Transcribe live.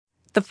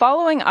The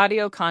following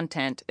audio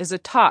content is a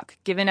talk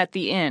given at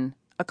The Inn,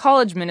 a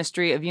college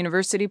ministry of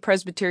University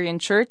Presbyterian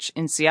Church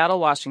in Seattle,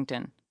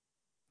 Washington.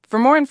 For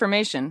more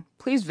information,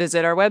 please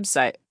visit our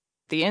website,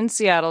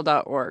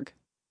 theinnseattle.org.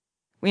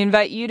 We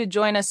invite you to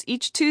join us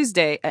each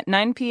Tuesday at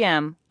 9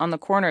 p.m. on the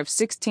corner of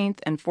 16th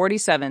and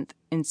 47th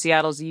in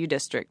Seattle's U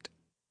District.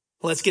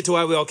 Let's get to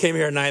why we all came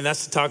here tonight, and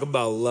that's to talk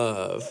about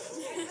love.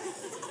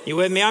 You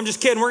with me? I'm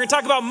just kidding. We're going to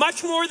talk about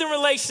much more than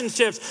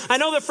relationships. I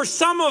know that for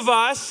some of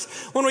us,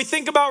 when we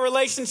think about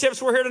relationships,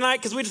 we're here tonight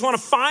because we just want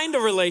to find a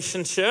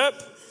relationship.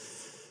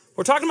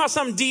 We're talking about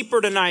something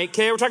deeper tonight,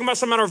 okay? We're talking about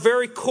something at our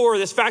very core,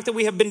 this fact that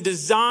we have been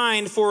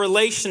designed for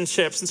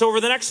relationships. And so over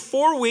the next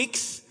 4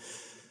 weeks,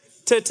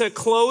 to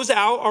close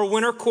out our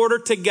winter quarter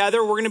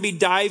together, we're going to be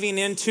diving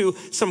into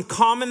some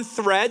common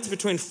threads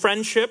between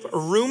friendship,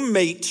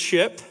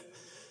 roommateship,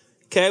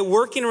 okay,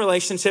 working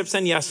relationships,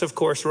 and yes, of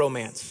course,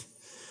 romance.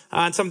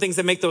 And some things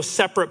that make those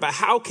separate, but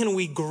how can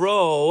we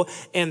grow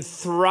and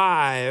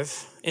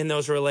thrive in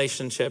those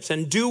relationships?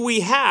 And do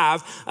we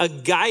have a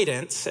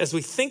guidance as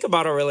we think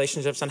about our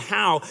relationships and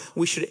how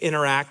we should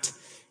interact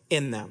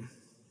in them?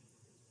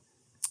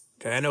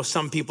 Okay, I know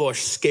some people are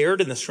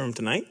scared in this room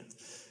tonight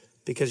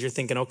because you're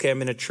thinking, okay,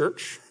 I'm in a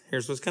church.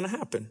 Here's what's going to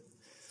happen.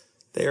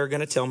 They are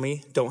going to tell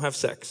me don't have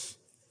sex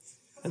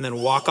and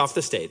then walk off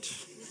the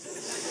stage.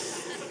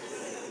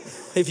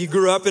 If you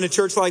grew up in a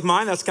church like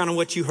mine, that's kind of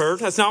what you heard.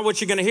 That's not what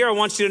you're going to hear. I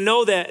want you to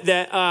know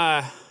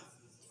that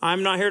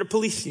I'm not here to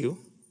police you.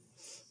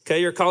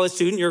 Okay, you're a college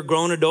student. You're a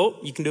grown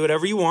adult. You can do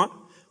whatever you want.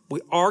 We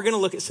are going to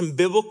look at some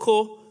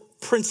biblical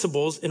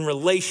principles in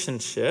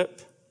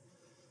relationship,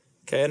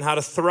 okay, and how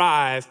to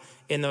thrive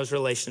in those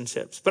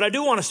relationships. But I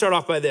do want to start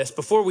off by this.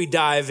 Before we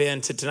dive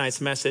into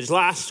tonight's message,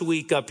 last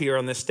week up here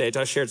on this stage,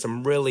 I shared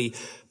some really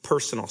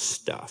personal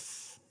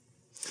stuff.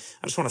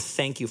 I just want to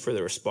thank you for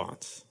the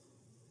response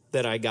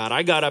that I got.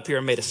 I got up here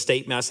and made a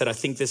statement. I said, I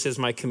think this is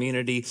my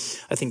community.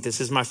 I think this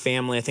is my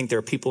family. I think there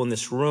are people in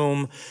this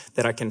room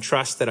that I can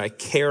trust, that I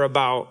care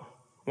about.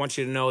 I want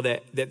you to know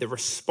that the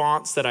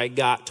response that I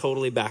got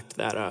totally backed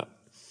that up.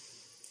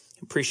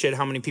 Appreciate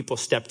how many people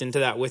stepped into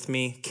that with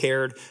me,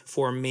 cared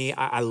for me.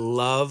 I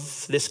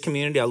love this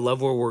community. I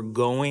love where we're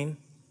going.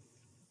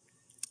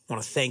 I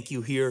want to thank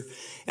you here.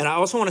 And I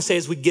also want to say,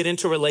 as we get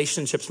into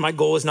relationships, my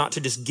goal is not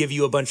to just give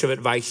you a bunch of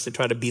advice to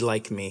try to be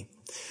like me.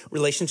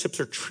 Relationships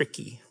are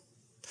tricky.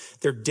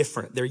 They're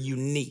different. They're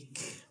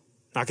unique.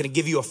 I'm not going to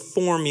give you a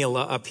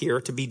formula up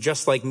here to be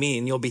just like me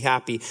and you'll be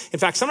happy. In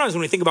fact, sometimes when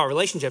we think about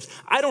relationships,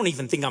 I don't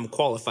even think I'm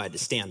qualified to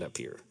stand up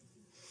here.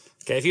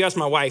 Okay, if you ask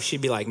my wife,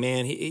 she'd be like,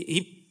 man,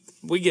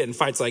 we get in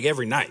fights like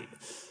every night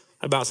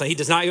about something. He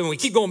does not even, we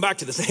keep going back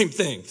to the same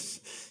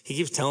things. He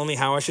keeps telling me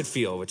how I should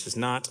feel, which is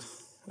not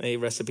a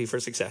recipe for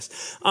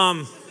success.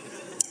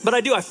 But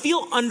I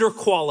feel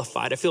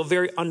underqualified. I feel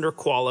very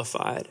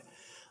underqualified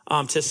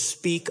to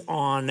speak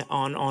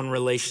on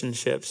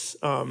relationships.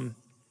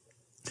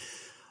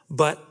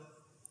 But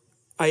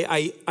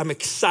I'm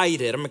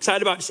excited. I'm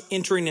excited about just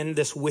entering in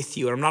this with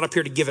you. And I'm not up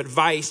here to give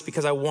advice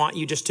because I want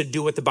you just to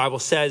do what the Bible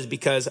says,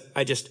 because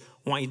I just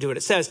want you to do what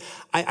it says.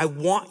 I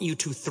want you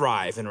to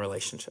thrive in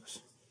relationships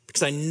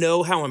because I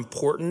know how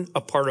important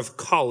a part of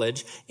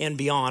college and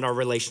beyond our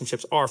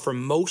relationships are. For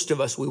most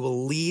of us, we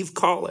will leave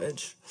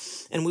college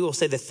and we will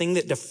say the thing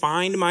that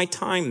defined my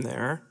time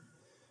there,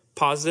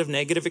 positive,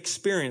 negative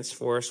experience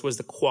for us, was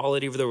the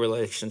quality of the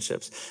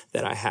relationships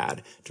that I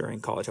had during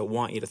college. I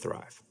want you to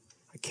thrive.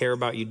 I care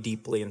about you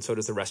deeply, and so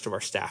does the rest of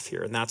our staff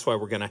here. And that's why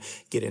we're going to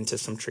get into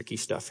some tricky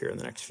stuff here in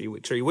the next few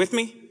weeks. Are you with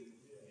me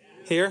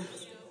here?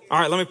 All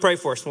right, let me pray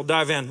for us. We'll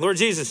dive in. Lord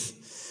Jesus,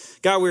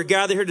 God, we're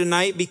gathered here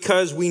tonight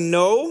because we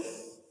know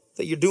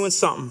that you're doing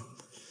something.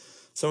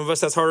 Some of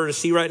us, that's harder to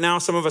see right now.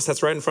 Some of us,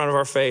 that's right in front of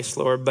our face,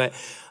 Lord. But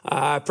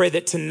I pray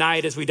that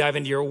tonight, as we dive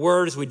into your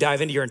word, as we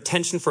dive into your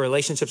intention for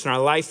relationships in our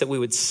life, that we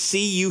would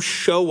see you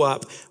show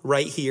up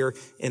right here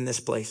in this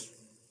place.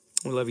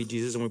 We love you,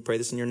 Jesus, and we pray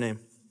this in your name.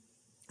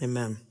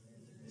 Amen.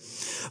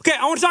 Okay,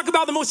 I want to talk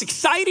about the most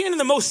exciting and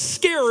the most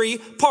scary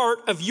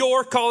part of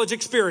your college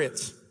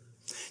experience.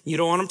 You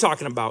know what I'm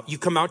talking about. You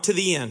come out to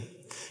the inn.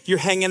 You're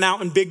hanging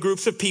out in big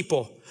groups of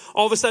people.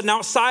 All of a sudden,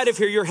 outside of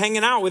here, you're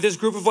hanging out with this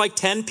group of like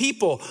 10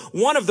 people.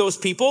 One of those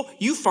people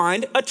you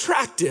find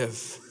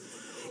attractive.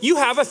 You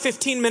have a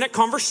 15-minute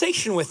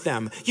conversation with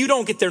them. You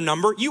don't get their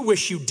number. You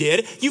wish you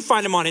did. You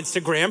find them on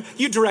Instagram.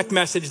 You direct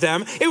message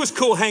them. It was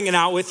cool hanging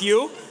out with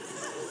you.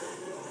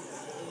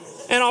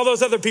 And all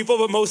those other people,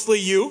 but mostly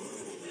you.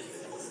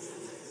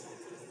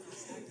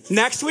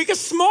 Next week, a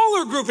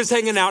smaller group is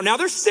hanging out. Now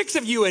there's 6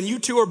 of you and you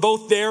two are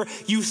both there.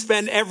 You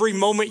spend every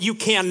moment you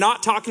can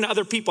not talking to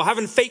other people,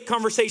 having fake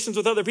conversations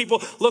with other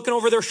people, looking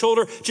over their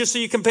shoulder just so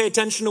you can pay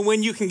attention to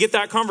when you can get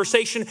that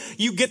conversation.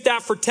 You get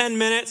that for 10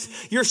 minutes.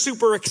 You're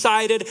super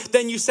excited.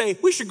 Then you say,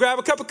 we should grab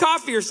a cup of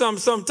coffee or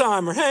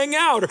sometime or hang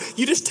out. Or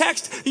you just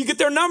text, you get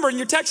their number and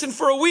you're texting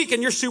for a week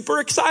and you're super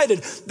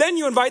excited. Then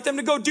you invite them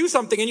to go do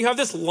something and you have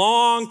this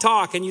long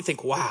talk and you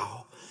think,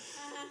 wow,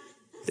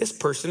 this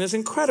person is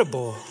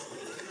incredible.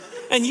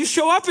 And you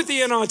show up at the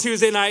inn on a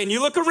Tuesday night and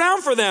you look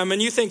around for them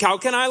and you think, how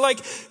can I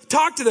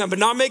talk to them, but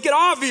not make it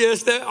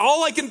obvious that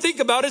all I can think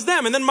about is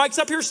them. And then Mike's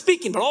up here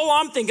speaking, but all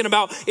I'm thinking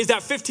about is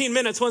that 15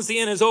 minutes once the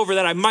in is over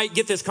that I might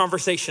get this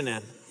conversation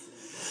in.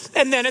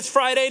 And then it's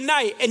Friday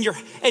night and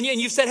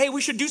you said, hey,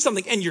 we should do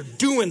something, and you're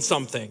doing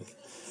something.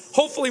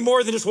 Hopefully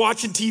more than just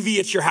watching TV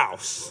at your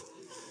house.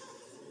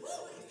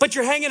 But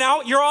you're hanging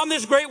out, you're on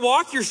this great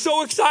walk, you're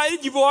so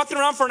excited, you've been walking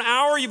around for an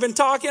hour, you've been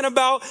talking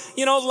about,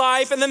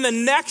 life, and then the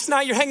next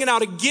night you're hanging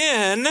out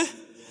again.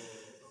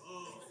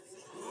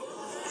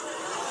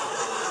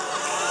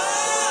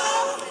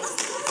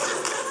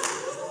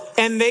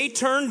 And they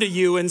turn to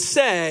you and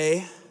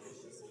say,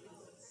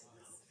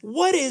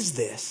 what is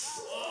this?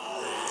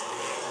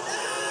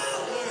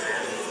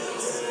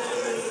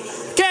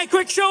 Okay,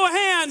 quick show of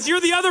hands. You're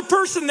the other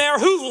person there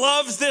who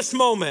loves this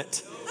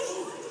moment.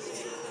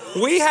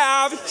 We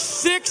have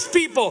 6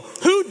 people.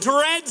 Who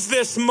dreads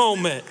this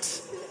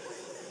moment?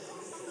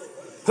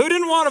 Who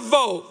didn't want to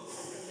vote?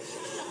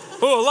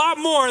 Oh, a lot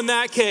more in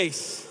that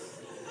case.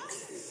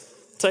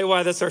 I'll tell you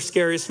why that's our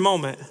scariest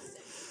moment.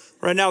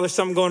 Right now there's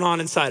something going on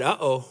inside.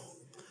 Uh-oh.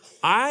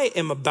 I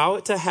am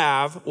about to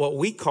have what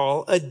we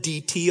call a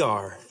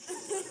DTR.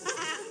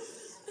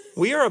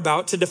 We are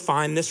about to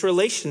define this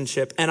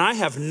relationship, and I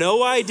have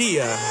no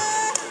idea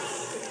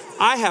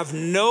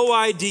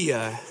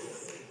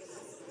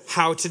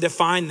how to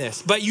define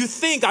this. But you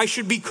think I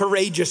should be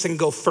courageous and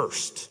go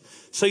first.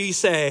 So you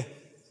say,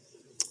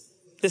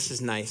 this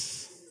is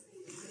nice.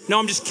 No,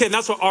 I'm just kidding.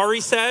 That's what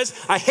Ari says.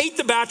 I hate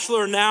The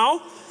Bachelor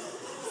now.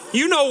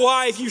 You know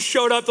why if you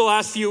showed up the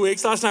last few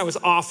weeks. Last night was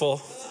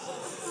awful.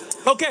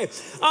 Okay.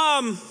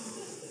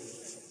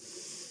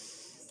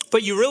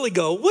 But you really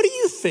go, what do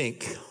you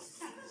think?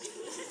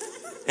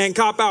 And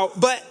cop out.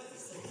 But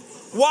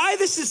why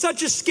this is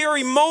such a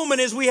scary moment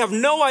is we have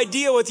no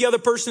idea what the other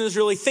person is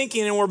really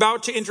thinking, and we're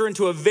about to enter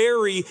into a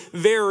very,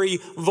 very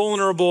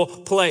vulnerable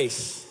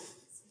place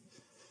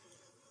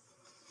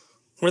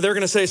where they're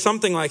going to say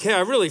something like, hey,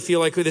 I really feel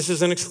like this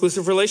is an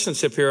exclusive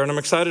relationship here, and I'm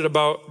excited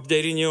about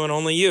dating you and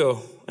only you.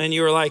 And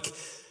you're like,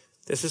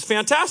 this is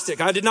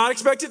fantastic. I did not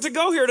expect it to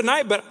go here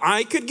tonight, but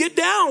I could get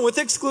down with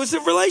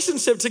exclusive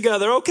relationship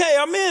together. Okay,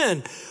 I'm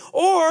in.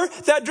 Or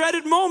that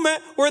dreaded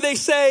moment where they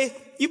say,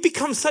 you've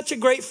become such a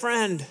great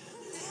friend.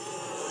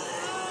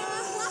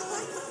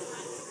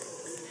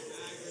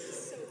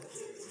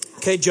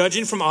 Okay,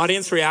 judging from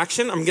audience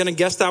reaction, I'm going to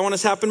guess that one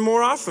has happened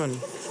more often.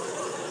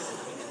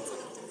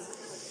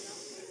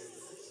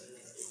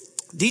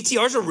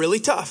 DTRs are really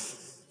tough.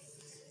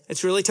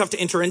 It's really tough to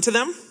enter into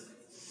them.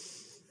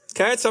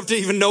 Okay, it's tough to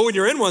even know when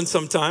you're in one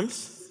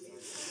sometimes.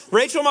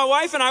 Rachel, my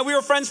wife, and I, we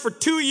were friends for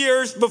 2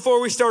 years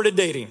before we started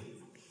dating.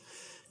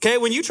 Okay,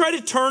 when you try to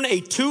turn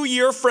a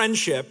 2-year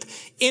friendship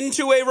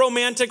into a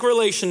romantic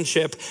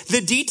relationship,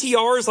 the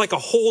DTR is like a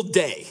whole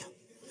day.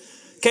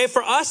 Okay,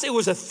 for us, it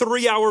was a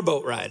 3-hour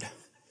boat ride.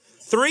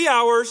 3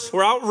 hours,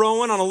 we're out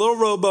rowing on a little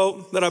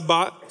rowboat that I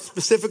bought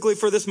specifically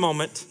for this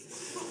moment.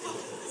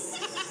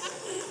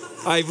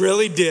 I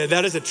really did.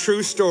 That is a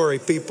true story,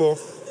 people.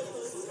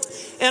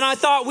 And I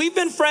thought, we've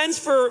been friends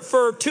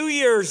for 2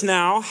 years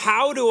now.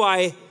 How do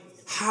I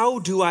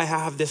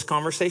have this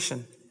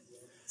conversation?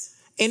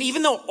 And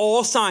even though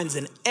all signs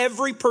and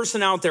every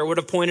person out there would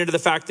have pointed to the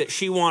fact that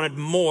she wanted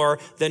more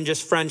than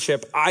just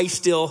friendship, I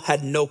still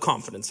had no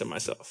confidence in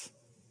myself.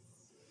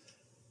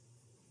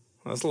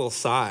 That was a little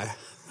sigh.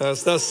 That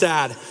was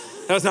sad.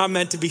 That was not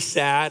meant to be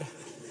sad.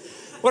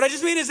 What I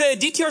just mean is that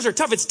DTRs are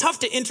tough. It's tough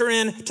to enter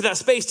into that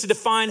space to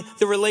define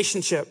the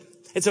relationship.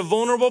 It's a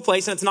vulnerable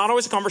place, and it's not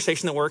always a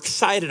conversation that we're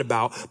excited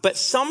about. But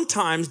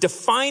sometimes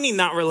defining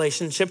that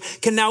relationship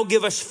can now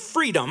give us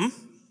freedom,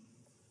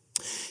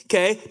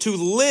 okay, to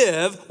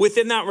live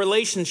within that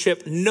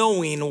relationship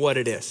knowing what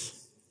it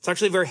is. It's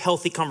actually a very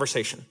healthy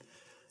conversation.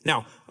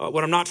 Now,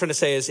 what I'm not trying to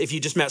say is if you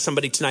just met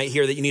somebody tonight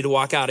here that you need to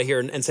walk out of here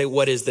and say,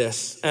 what is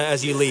this,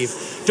 as you leave.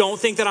 Don't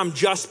think that I'm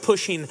just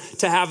pushing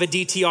to have a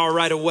DTR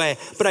right away.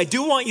 But I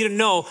do want you to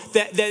know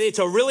that it's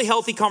a really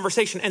healthy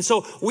conversation. And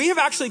so we have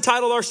actually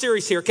titled our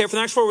series here, okay, for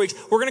the next 4 weeks,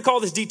 we're going to call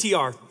this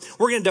DTR.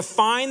 We're going to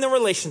define the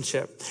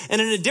relationship.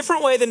 And in a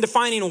different way than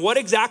defining what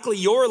exactly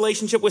your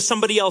relationship with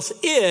somebody else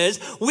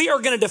is, we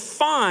are going to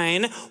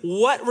define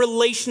what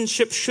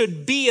relationships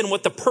should be and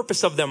what the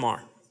purpose of them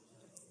are.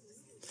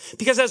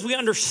 Because as we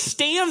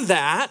understand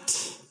that,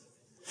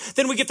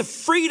 then we get the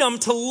freedom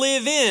to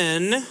live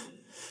in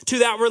to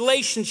that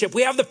relationship.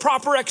 We have the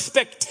proper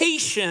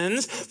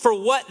expectations for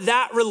what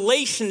that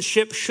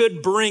relationship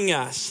should bring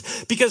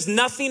us. Because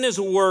nothing is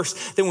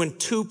worse than when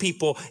 2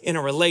 people in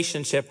a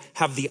relationship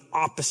have the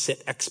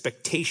opposite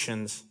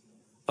expectations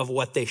of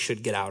what they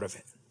should get out of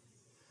it.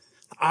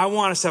 I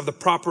want us to have the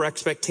proper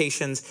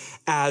expectations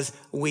as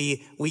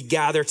we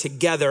gather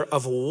together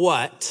of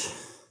what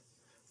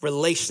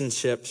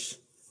relationships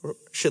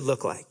should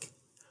look like.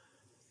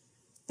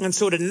 And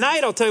so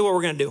tonight, I'll tell you what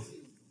we're going to do.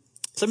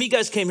 Some of you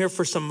guys came here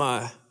for some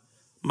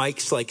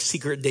Mike's like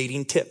secret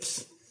dating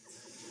tips.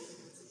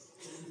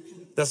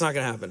 That's not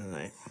going to happen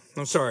tonight.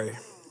 I'm sorry.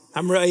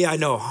 I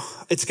know.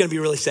 It's going to be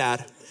really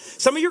sad.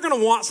 Some of you are going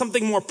to want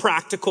something more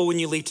practical when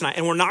you leave tonight.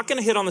 And we're not going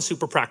to hit on the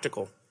super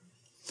practical.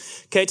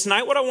 Okay,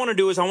 tonight what I want to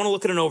do is I want to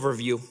look at an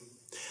overview.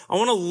 I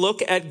want to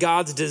look at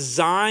God's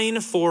design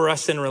for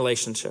us in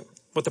relationship,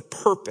 what the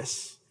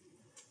purpose,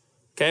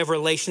 okay, of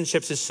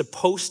relationships is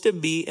supposed to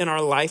be in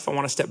our life. I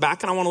want to step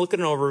back and I want to look at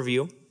an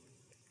overview.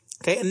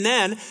 Okay, and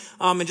then,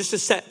 and just to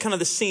set kind of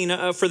the scene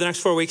for the next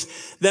 4 weeks,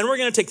 then we're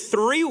going to take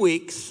 3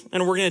 weeks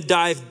and we're going to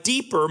dive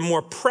deeper,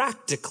 more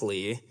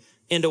practically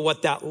into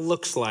what that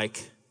looks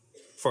like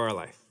for our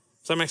life.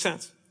 Does that make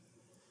sense?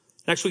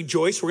 Next week,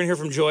 Joyce, we're going to hear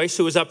from Joyce,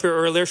 who was up here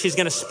earlier. She's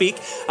going to speak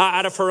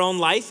out of her own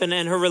life and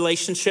her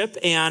relationship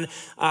and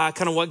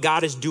kind of what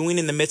God is doing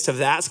in the midst of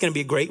that. It's going to be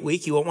a great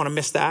week. You won't want to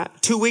miss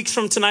that. 2 weeks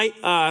from tonight,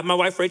 my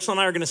wife Rachel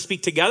and I are going to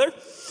speak together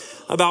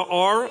about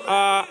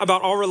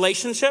our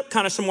relationship,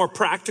 kind of some more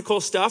practical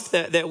stuff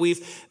that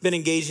we've been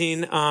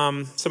engaging,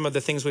 some of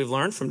the things we've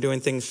learned from doing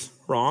things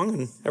wrong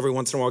and every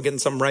once in a while getting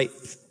some right.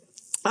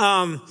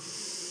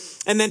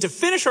 And then to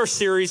finish our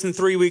series in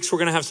 3 weeks, we're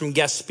going to have some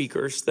guest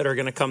speakers that are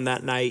going to come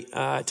that night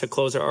to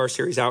close our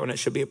series out, and it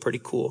should be a pretty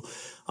cool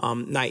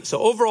night. So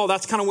overall,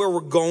 that's kind of where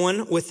we're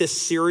going with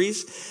this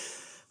series.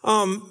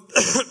 The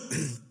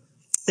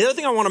other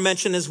thing I want to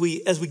mention as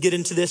we get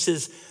into this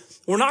is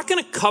we're not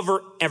going to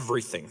cover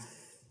everything,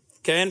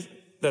 okay? And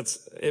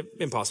that's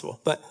impossible.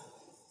 But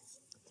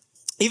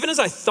even as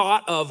I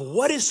thought of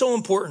what is so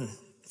important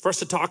for us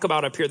to talk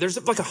about up here,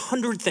 there's like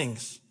 100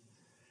 things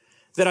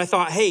that I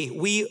thought, hey, I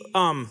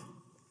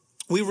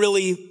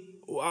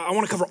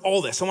want to cover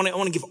all this. I want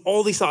to give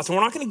all these thoughts, and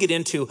we're not going to get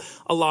into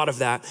a lot of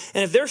that.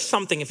 And if there's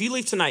something, if you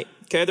leave tonight,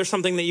 okay, there's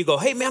something that you go,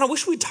 hey, man, I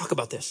wish we'd talk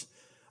about this.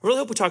 I really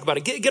hope we talk about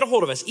it. Get a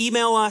hold of us.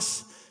 Email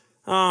us,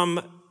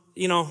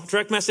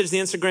 direct message the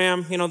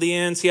Instagram,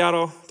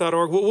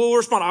 theinseattle.org. We'll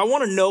respond. I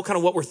want to know kind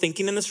of what we're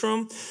thinking in this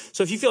room.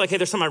 So if you feel like, hey,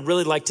 there's something I'd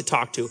really like to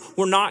talk to,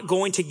 we're not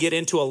going to get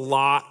into a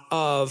lot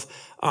of,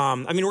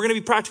 we're going to be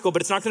practical,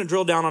 but it's not going to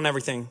drill down on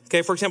everything.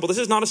 Okay, for example, this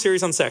is not a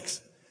series on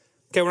sex.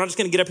 Okay, we're not just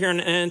going to get up here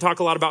and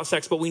talk a lot about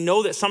sex, but we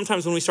know that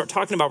sometimes when we start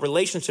talking about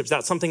relationships,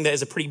 that's something that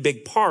is a pretty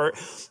big part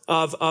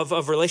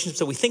of relationships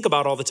that we think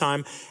about all the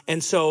time.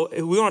 And so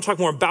we want to talk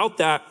more about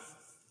that.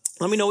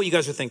 Let me know what you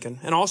guys are thinking.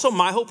 And also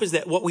my hope is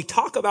that what we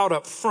talk about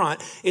up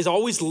front is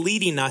always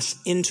leading us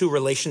into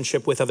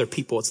relationship with other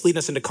people. It's leading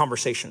us into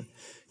conversation.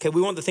 Okay,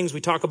 we want the things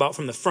we talk about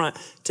from the front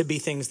to be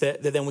things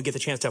that then we get the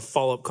chance to have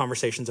follow-up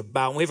conversations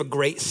about. And we have a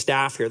great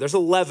staff here. There's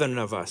 11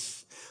 of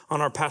us on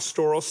our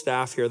pastoral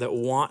staff here that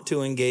want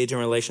to engage in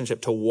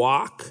relationship, to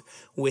walk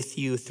with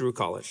you through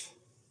college.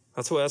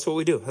 That's what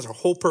we do. That's our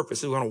whole purpose,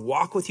 is we want to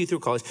walk with you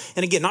through college.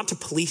 And again, not to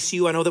police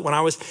you. I know that when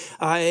I was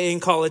in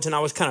college and I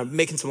was kind of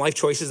making some life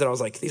choices that I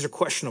was like, these are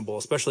questionable,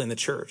 especially in the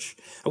church.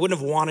 I wouldn't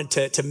have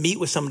wanted to meet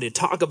with somebody to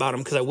talk about them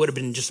because I would have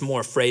been just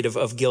more afraid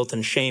of guilt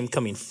and shame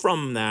coming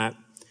from that.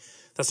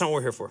 That's not what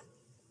we're here for.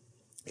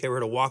 Okay, we're here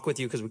to walk with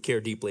you because we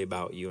care deeply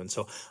about you. And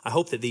so I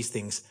hope that these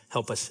things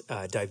help us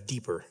dive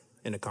deeper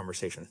into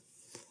conversation.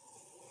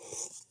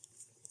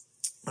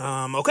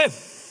 Okay.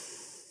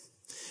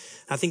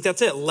 I think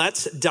that's it.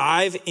 Let's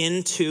dive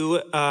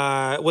into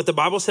what the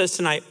Bible says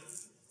tonight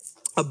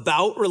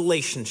about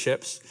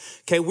relationships.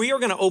 Okay, we are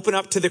going to open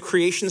up to the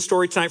creation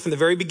story tonight from the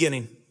very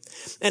beginning.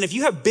 And if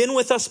you have been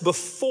with us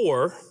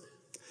before,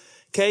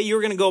 okay,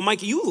 you're going to go,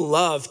 Mike, you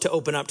love to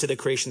open up to the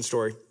creation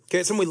story. Okay,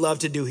 it's something we love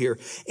to do here.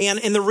 And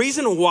the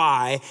reason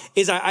why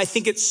is I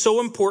think it's so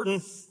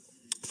important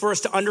for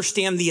us to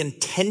understand the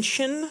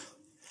intention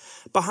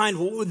behind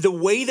the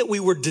way that we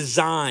were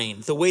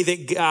designed, the way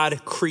that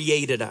God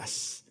created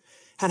us.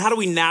 And how do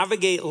we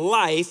navigate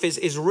life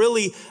is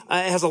really,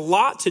 has a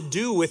lot to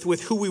do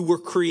with who we were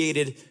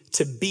created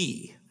to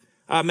be.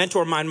 A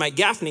mentor of mine, Mike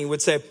Gaffney,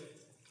 would say,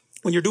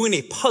 when you're doing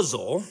a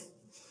puzzle,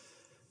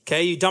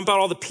 okay, you dump out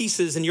all the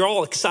pieces and you're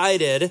all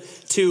excited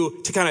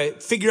to kind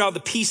of figure out the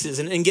pieces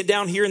and get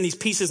down here in these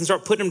pieces and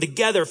start putting them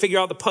together, figure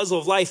out the puzzle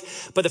of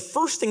life. But the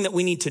first thing that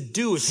we need to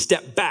do is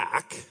step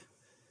back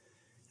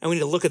and we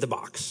need to look at the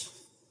box.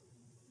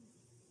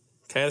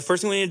 Okay, the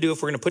first thing we need to do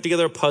if we're going to put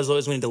together a puzzle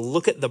is we need to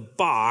look at the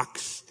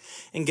box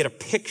and get a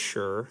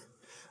picture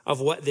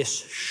of what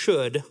this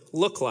should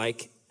look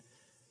like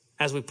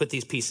as we put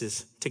these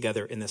pieces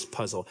together in this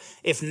puzzle.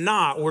 If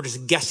not, we're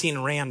just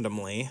guessing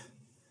randomly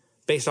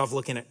based off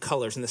looking at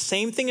colors. And the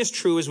same thing is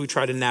true as we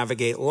try to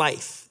navigate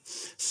life,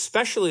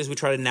 especially as we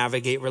try to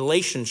navigate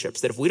relationships,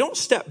 that if we don't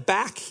step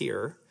back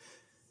here,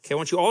 okay, I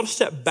want you all to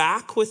step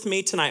back with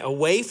me tonight,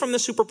 away from the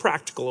super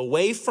practical,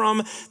 away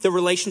from the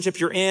relationship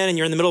you're in and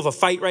you're in the middle of a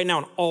fight right now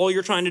and all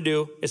you're trying to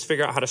do is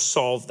figure out how to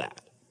solve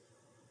that.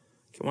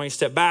 Okay, I want you to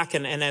step back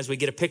and as we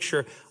get a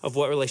picture of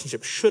what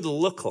relationship should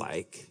look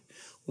like,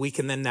 we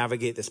can then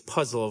navigate this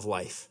puzzle of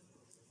life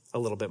a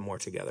little bit more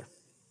together.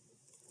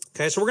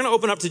 Okay, so we're going to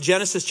open up to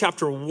Genesis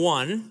chapter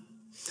 1.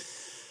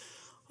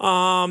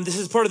 This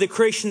is part of the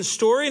creation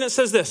story and it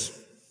says this.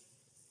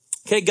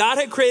 Okay, God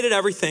had created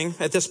everything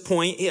at this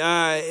point,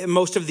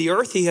 most of the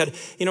earth. He had,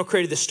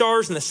 created the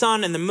stars and the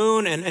sun and the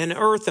moon and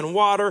earth and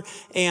water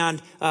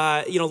and,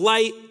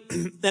 light.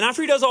 And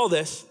after he does all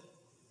this,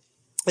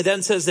 it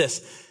then says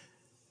this.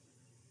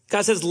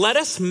 God says, let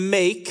us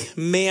make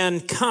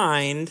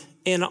mankind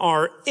in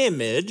our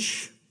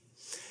image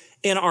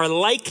in our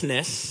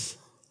likeness,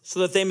 so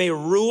that they may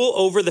rule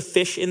over the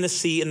fish in the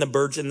sea and the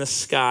birds in the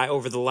sky,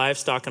 over the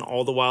livestock and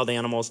all the wild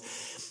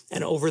animals,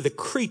 and over the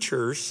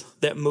creatures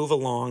that move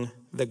along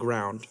the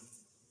ground.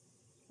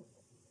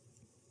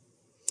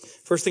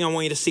 First thing I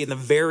want you to see, in the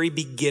very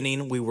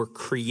beginning, we were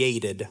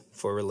created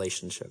for a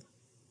relationship.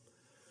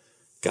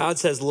 God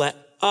says, let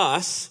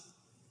us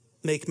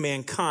make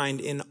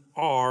mankind in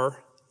our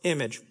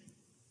image.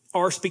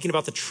 Are speaking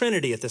about the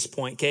Trinity at this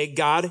point, okay?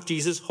 God,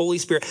 Jesus, Holy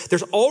Spirit.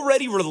 There's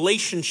already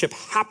relationship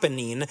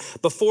happening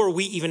before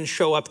we even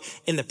show up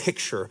in the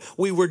picture.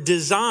 We were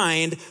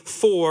designed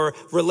for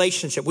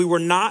relationship. We were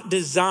not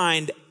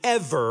designed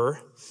ever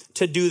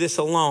to do this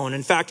alone.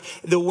 In fact,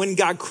 when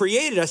God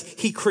created us,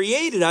 he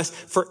created us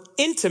for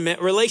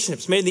intimate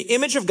relationships. Made in the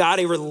image of God,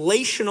 a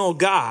relational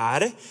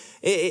God,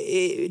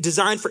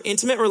 designed for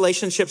intimate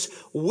relationships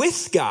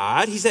with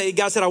God.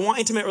 God said, I want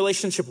intimate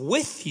relationship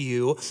with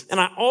you, and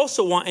I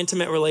also want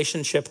intimate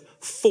relationship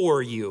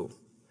for you.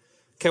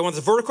 Okay, I want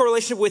this vertical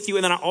relationship with you,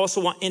 and then I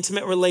also want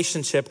intimate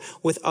relationship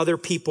with other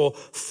people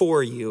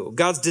for you.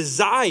 God's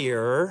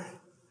desire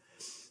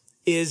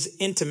is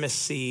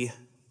intimacy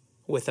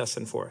with us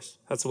and for us.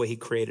 That's the way he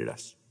created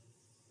us.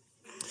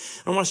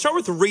 I want to start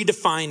with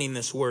redefining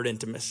this word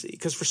intimacy,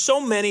 because for so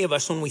many of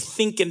us, when we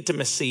think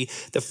intimacy,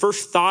 the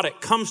first thought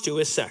it comes to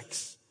is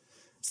sex.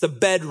 It's the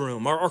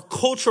bedroom. Our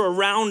culture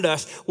around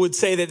us would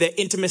say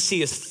that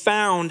intimacy is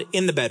found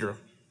in the bedroom.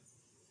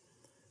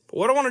 But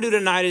what I want to do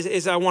tonight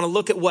is I want to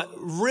look at what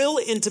real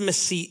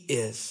intimacy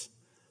is.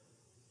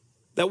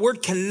 That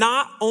word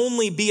cannot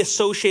only be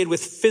associated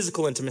with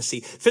physical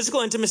intimacy.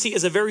 Physical intimacy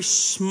is a very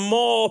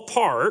small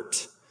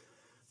part,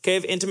 okay,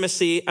 of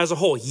intimacy as a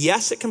whole.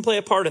 Yes, it can play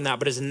a part in that,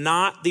 but it's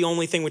not the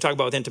only thing we talk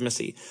about with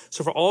intimacy.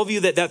 So for all of you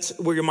that's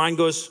where your mind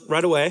goes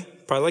right away,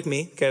 probably like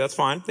me, okay, that's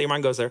fine, that your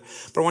mind goes there.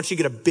 But I want you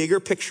to get a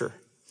bigger picture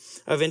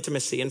of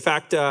intimacy. In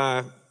fact,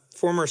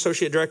 former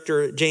Associate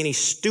Director Janie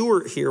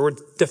Stewart here would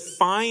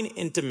define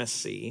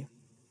intimacy,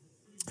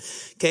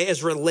 okay,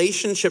 as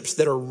relationships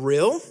that are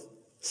real,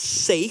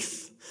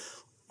 safe,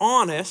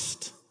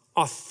 honest,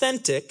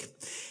 authentic,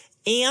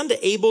 and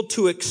able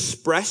to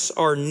express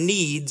our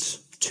needs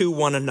to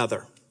one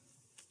another.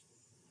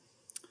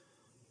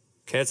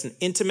 Okay, it's an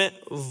intimate,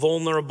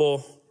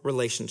 vulnerable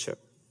relationship.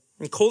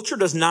 And culture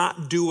does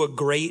not do a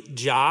great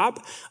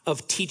job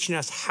of teaching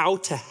us how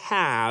to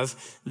have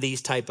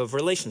these type of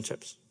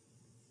relationships.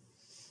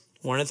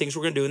 One of the things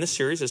we're going to do in this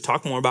series is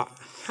talk more about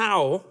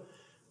how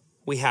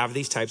we have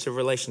these types of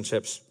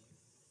relationships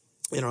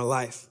in our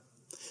life.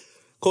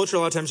 Culture a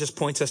lot of times just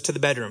points us to the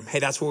bedroom. Hey,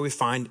 that's where we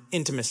find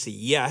intimacy.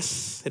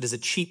 Yes, it is a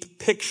cheap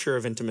picture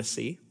of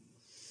intimacy,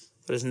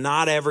 but it's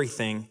not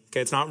everything.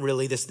 Okay, it's not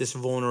really this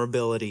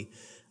vulnerability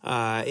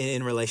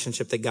in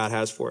relationship that God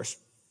has for us.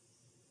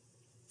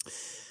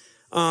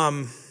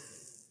 I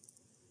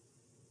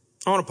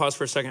want to pause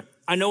for a second.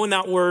 I know when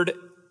that word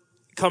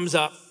comes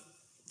up,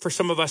 for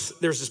some of us,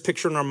 there's this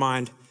picture in our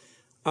mind.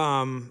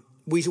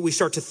 We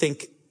start to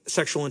think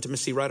sexual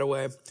intimacy right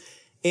away.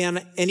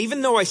 And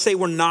even though I say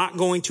we're not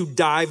going to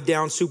dive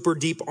down super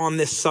deep on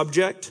this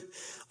subject,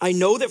 I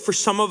know that for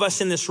some of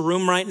us in this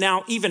room right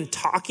now, even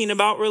talking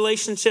about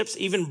relationships,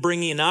 even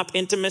bringing up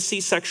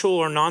intimacy, sexual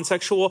or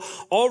non-sexual,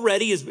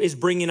 already is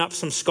bringing up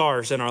some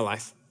scars in our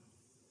life.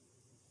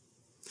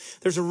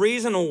 There's a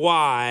reason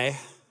why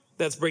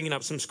that's bringing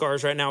up some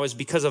scars right now is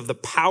because of the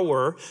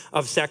power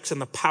of sex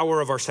and the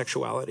power of our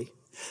sexuality.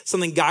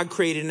 Something God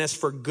created in us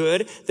for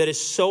good that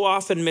is so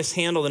often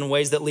mishandled in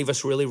ways that leave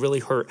us really, really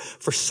hurt.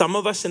 For some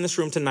of us in this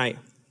room tonight,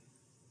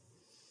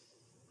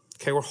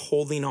 okay, we're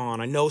holding on.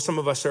 I know some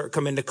of us are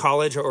come into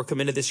college or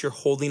come into this year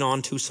holding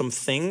on to some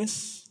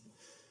things,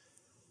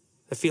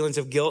 the feelings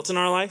of guilt in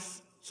our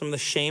life, some of the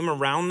shame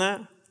around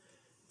that.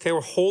 Okay,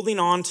 we're holding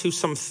on to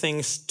some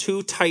things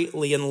too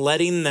tightly and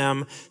letting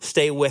them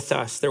stay with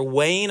us. They're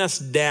weighing us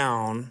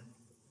down.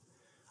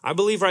 I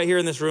believe right here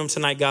in this room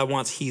tonight, God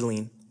wants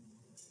healing.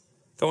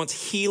 God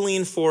wants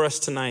healing for us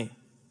tonight.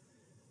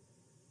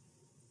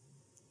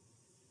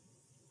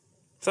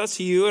 If that's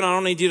you, and I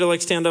don't need you to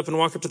stand up and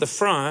walk up to the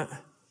front,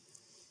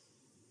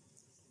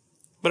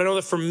 but I know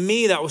that for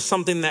me, that was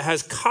something that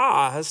has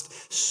caused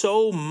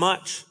so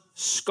much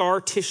scar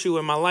tissue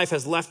in my life,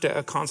 has left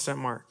a constant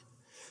mark.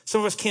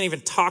 Some of us can't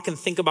even talk and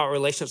think about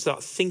relationships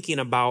without thinking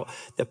about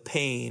the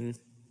pain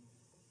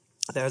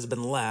that has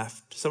been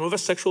left. Some of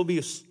us, sexual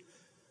abuse.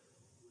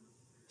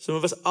 Some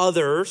of us,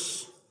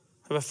 others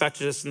have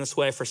affected us in this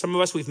way. For some of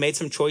us, we've made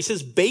some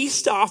choices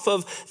based off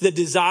of the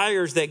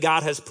desires that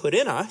God has put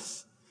in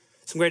us.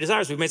 Some great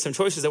desires. We've made some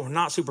choices that we're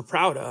not super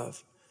proud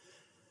of.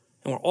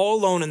 And we're all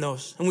alone in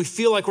those. And we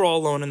feel like we're all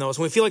alone in those.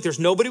 And we feel like there's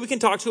nobody we can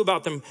talk to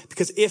about them,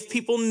 because if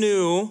people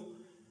knew,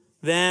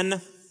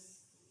 then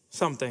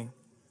something.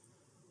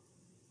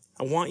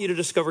 I want you to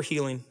discover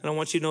healing. And I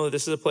want you to know that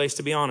this is a place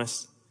to be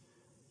honest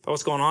about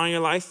what's going on in your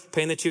life,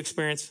 pain that you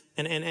experience,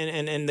 and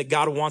that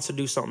God wants to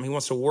do something. He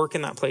wants to work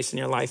in that place in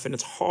your life. And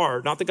it's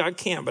hard. Not that God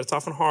can't, but it's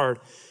often hard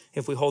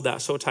if we hold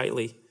that so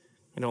tightly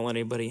and don't let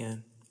anybody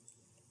in.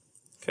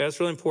 Okay, that's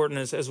really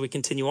important as we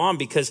continue on,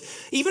 because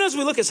even as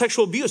we look at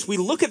sexual abuse, we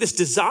look at this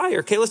desire.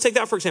 Okay, let's take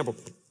that for example.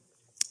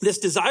 This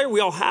desire we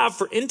all have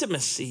for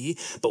intimacy,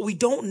 but we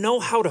don't know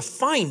how to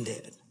find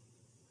it.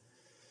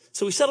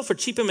 So we settle for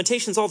cheap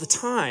imitations all the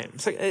time.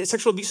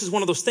 Sexual abuse is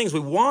one of those things. We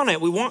want it.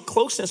 We want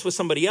closeness with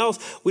somebody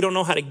else. We don't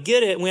know how to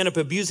get it, and we end up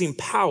abusing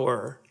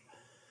power.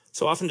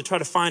 So often to try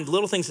to find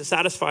little things that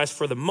satisfy us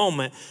for the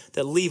moment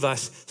that leave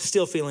us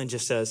still feeling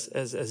just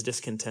as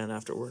discontent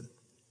afterward.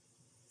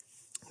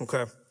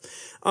 Okay.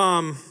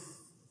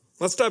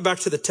 Let's dive back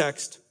to the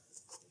text.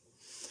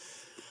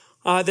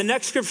 The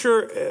next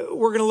scripture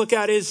we're going to look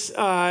at is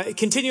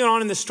continuing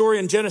on in the story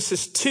in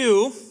Genesis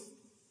 2.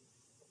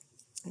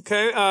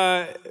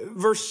 Okay,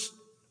 verse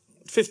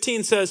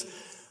 15 says,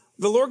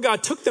 the Lord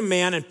God took the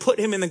man and put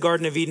him in the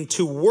Garden of Eden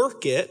to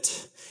work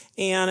it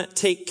and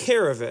take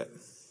care of it.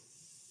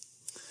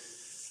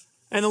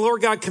 And the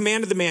Lord God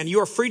commanded the man, you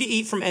are free to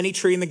eat from any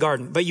tree in the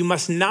garden, but you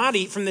must not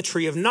eat from the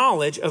tree of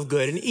knowledge of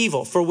good and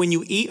evil. For when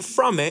you eat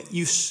from it,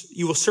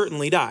 you will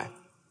certainly die.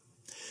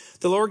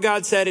 The Lord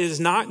God said, it is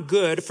not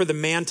good for the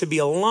man to be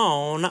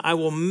alone. I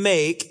will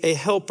make a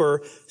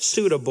helper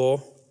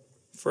suitable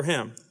for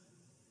him.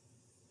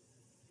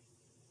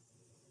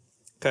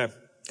 Okay,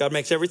 God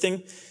makes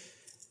everything.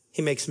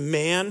 He makes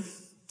man.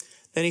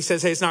 Then he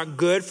says, hey, it's not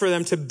good for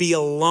them to be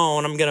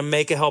alone. I'm going to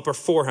make a helper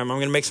for him. I'm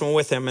going to make someone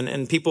with him.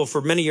 And people for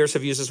many years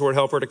have used this word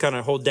helper to kind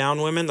of hold down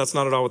women. That's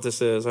not at all what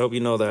this is. I hope you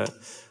know that.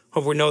 I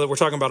hope we know that we're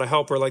talking about a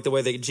helper like the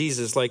way that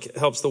Jesus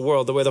helps the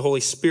world, the way the Holy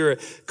Spirit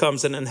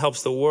comes in and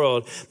helps the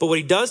world. But what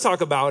he does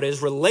talk about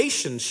is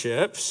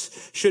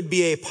relationships should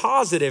be a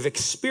positive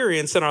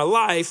experience in our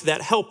life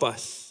that help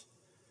us.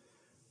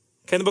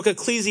 Okay, in the book of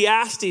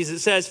Ecclesiastes, it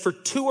says, for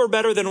two are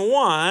better than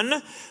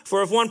one,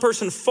 for if one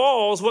person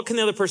falls, what can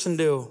the other person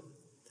do?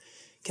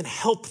 Can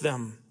help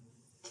them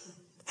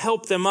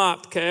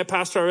up. Okay, a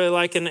pastor I really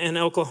like in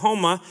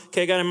Oklahoma,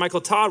 okay, a guy named Michael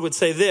Todd would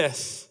say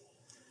this.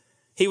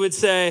 He would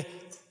say,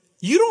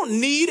 you don't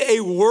need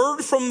a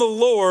word from the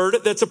Lord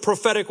that's a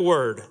prophetic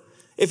word.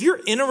 If you're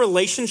in a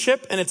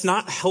relationship and it's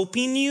not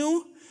helping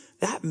you,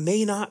 that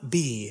may not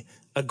be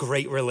a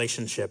great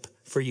relationship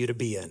for you to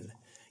be in.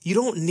 You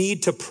don't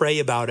need to pray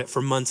about it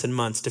for months and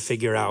months to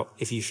figure out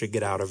if you should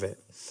get out of it.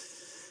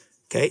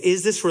 Okay,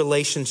 is this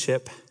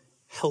relationship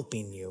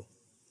helping you?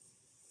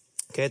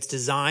 Okay, it's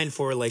designed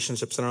for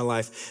relationships in our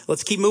life.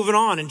 Let's keep moving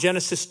on. In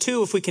Genesis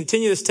 2, if we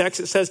continue this text,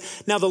 it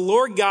says, now the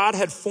Lord God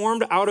had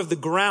formed out of the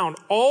ground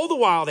all the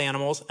wild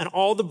animals and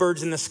all the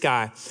birds in the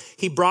sky.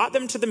 He brought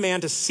them to the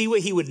man to see what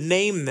he would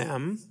name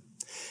them.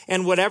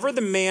 And whatever the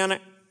man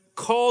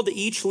called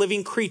each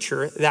living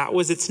creature, that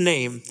was its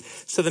name.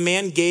 So the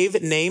man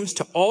gave names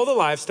to all the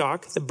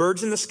livestock, the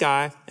birds in the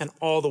sky, and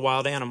all the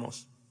wild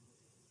animals.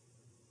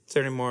 Is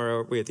there any more? Or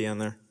are we at the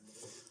end there?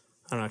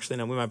 I don't actually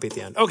know. We might be at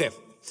the end. Okay.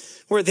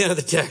 We're at the end of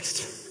the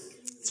text.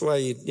 That's why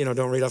you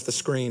don't read off the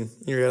screen.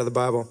 You read out of the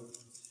Bible.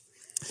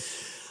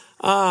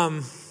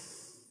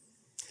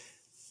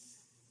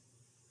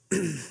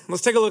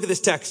 Let's take a look at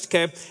this text,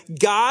 okay?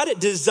 God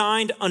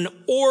designed an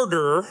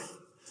order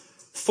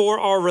for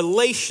our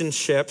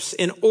relationships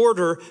in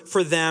order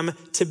for them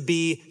to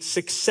be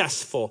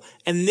successful.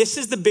 And this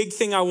is the big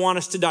thing I want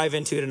us to dive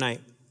into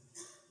tonight.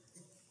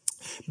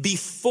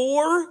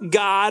 Before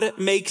God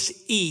makes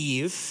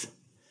Eve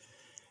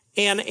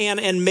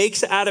and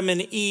makes Adam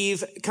and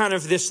Eve kind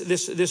of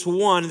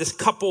this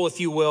couple, if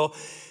you will,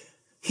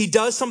 he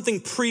does something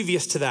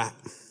previous to that.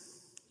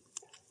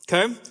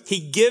 Okay? He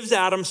gives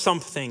Adam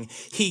something.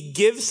 He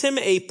gives him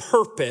a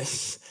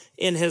purpose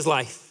in his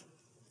life.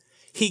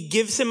 He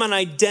gives him an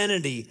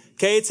identity.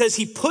 Okay, it says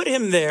he put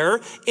him there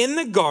in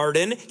the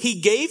garden. He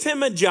gave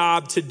him a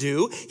job to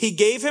do. He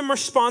gave him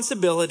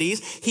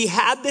responsibilities. He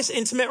had this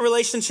intimate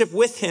relationship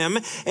with him.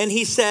 And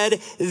he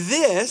said,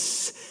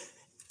 this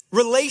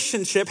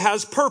relationship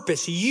has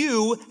purpose.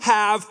 You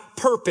have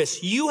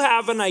purpose. You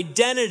have an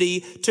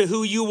identity to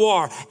who you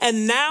are.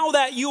 And now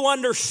that you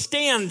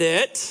understand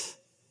it,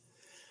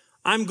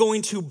 I'm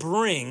going to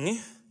bring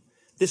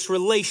this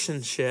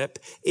relationship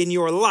in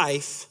your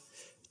life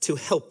to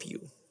help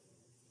you.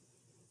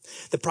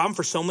 The problem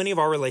for so many of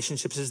our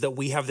relationships is that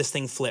we have this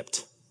thing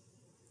flipped.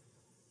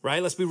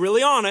 Right? Let's be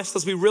really honest.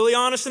 Let's be really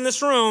honest in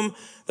this room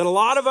that a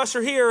lot of us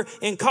are here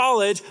in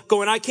college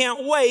going, I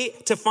can't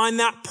wait to find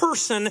that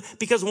person,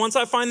 because once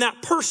I find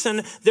that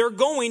person, they're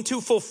going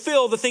to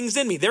fulfill the things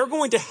in me. They're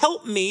going to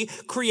help me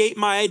create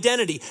my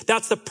identity.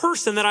 That's the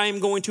person that I am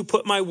going to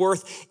put my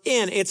worth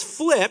in. It's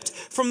flipped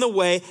from the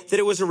way that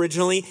it was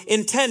originally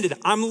intended.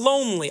 I'm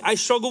lonely. I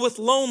struggle with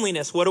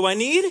loneliness. What do I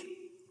need?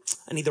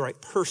 I need the right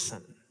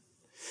person.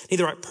 I need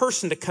the right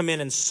person to come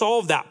in and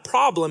solve that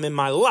problem in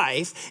my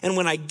life. And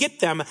when I get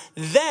them,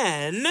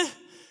 then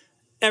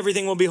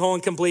everything will be whole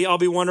and complete. I'll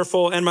be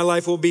wonderful and my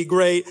life will be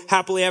great,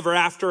 happily ever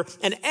after.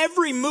 And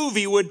every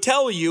movie would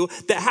tell you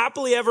that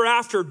happily ever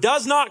after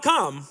does not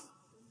come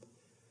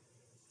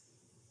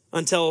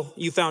until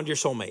you found your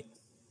soulmate.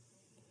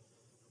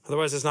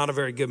 Otherwise, it's not a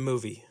very good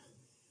movie.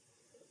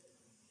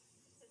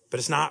 But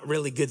it's not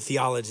really good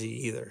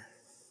theology either.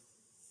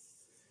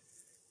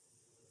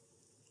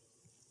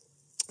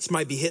 This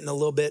might be hitting a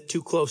little bit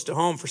too close to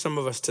home for some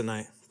of us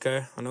tonight,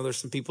 okay? I know there's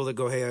some people that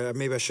go, hey,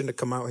 maybe I shouldn't have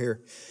come out here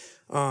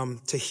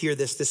to hear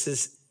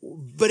this.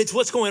 But it's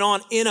what's going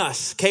on in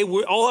us, okay?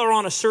 We all are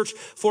on a search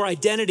for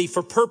identity,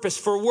 for purpose,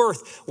 for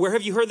worth. Where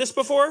have you heard this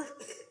before?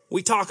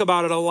 We talk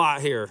about it a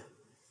lot here,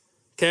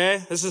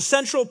 okay? This is a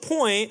central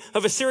point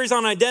of a series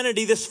on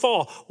identity this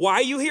fall. Why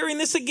are you hearing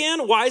this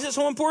again? Why is it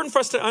so important for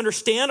us to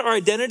understand our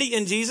identity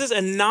in Jesus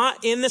and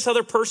not in this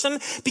other person?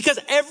 Because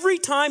every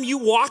time you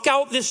walk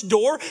out this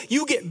door,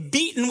 you get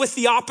beaten with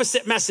the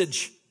opposite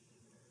message.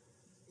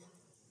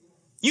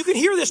 You can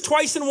hear this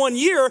twice in 1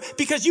 year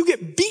because you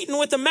get beaten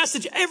with the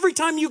message every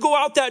time you go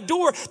out that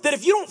door that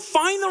if you don't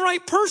find the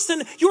right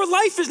person, your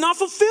life is not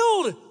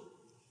fulfilled.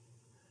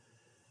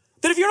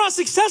 That if you're not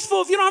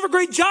successful, if you don't have a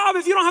great job,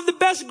 if you don't have the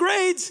best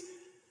grades,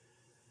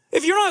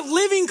 if you're not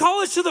living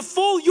college to the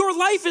full, your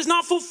life is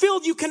not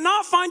fulfilled. You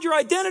cannot find your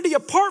identity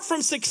apart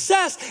from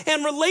success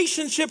and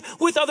relationship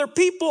with other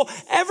people.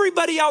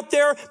 Everybody out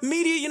there,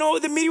 media,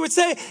 the media would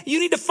say,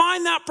 you need to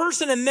find that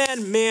person and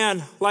then,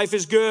 man, life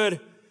is good.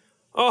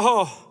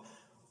 Oh,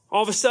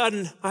 all of a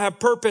sudden I have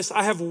purpose.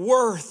 I have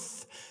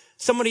worth.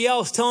 Somebody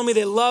else telling me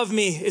they love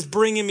me is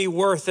bringing me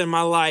worth in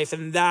my life.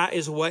 And that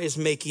is what is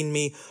making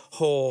me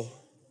whole.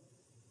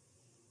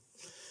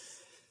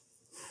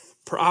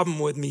 Problem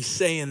with me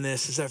saying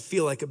this is I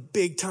feel like a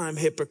big time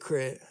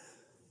hypocrite.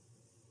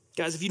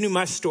 Guys, if you knew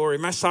my story,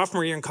 my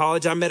sophomore year in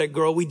college, I met a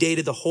girl. We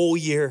dated the whole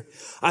year.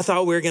 I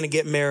thought we were going to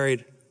get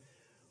married.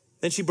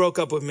 Then she broke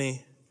up with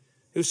me.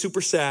 It was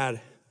super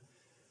sad.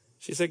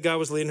 She said God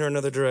was leading her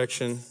another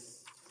direction.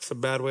 It's a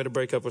bad way to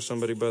break up with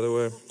somebody, by the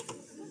way.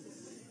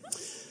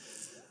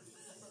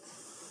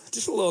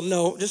 Just a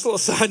little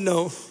side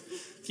note.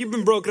 If you've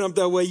been broken up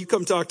that way, you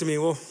come talk to me.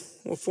 We'll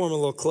form a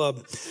little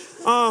club.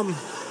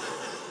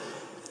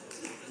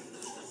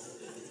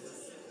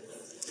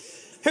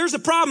 Here's the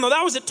problem, though.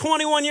 That was at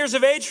 21 years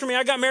of age for me.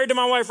 I got married to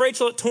my wife,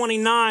 Rachel, at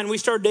 29. We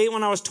started dating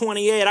when I was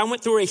 28. I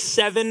went through a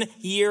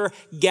 7-year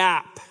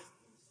gap,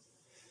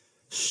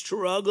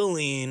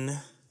 struggling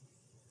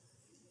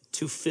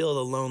to feel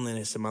the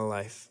loneliness in my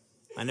life.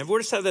 I never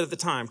would have said that at the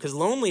time because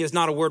lonely is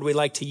not a word we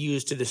like to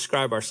use to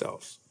describe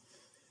ourselves.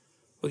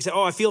 We say,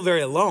 I feel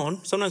very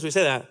alone. Sometimes we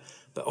say that.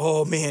 But,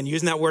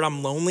 using that word,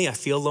 I'm lonely, I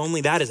feel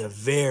lonely, that is a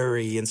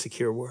very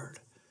insecure word.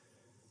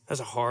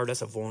 That's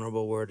a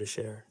vulnerable word to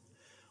share.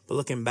 But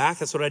looking back,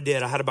 that's what I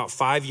did. I had about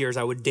 5 years.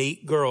 I would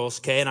date girls,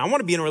 okay? And I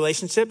want to be in a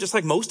relationship just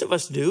like most of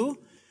us do.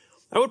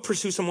 I would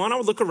pursue someone. I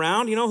would look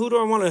around, who do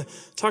I want to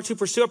talk to,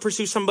 pursue? I'd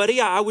pursue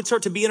somebody. I would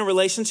start to be in a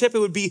relationship. It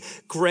would be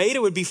great.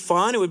 It would be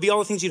fun. It would be all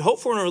the things you'd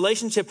hope for in a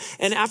relationship.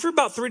 And after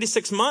about 3 to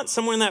 6 months,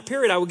 somewhere in that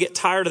period, I would get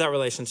tired of that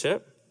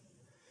relationship.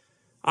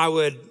 I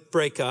would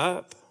break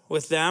up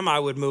with them. I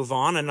would move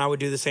on and I would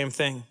do the same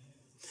thing.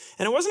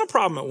 And it wasn't a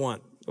problem at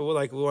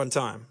one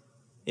time.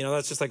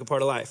 That's just like a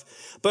part of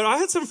life. But I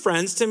had some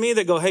friends to me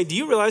that go, hey, do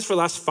you realize for the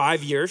last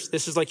 5 years,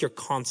 this is like your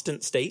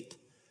constant state?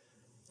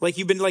 Like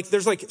you've been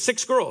there's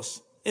 6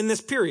 girls in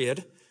this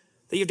period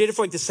that you've dated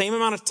for the same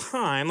amount of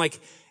time.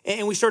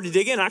 And we started to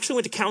dig in. I actually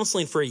went to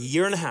counseling for a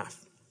year and a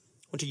half.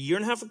 Went to a year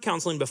and a half of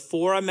counseling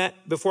before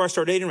I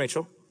started dating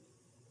Rachel.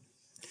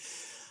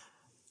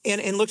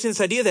 And looked at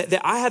this idea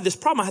that I had this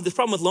problem. I had this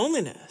problem with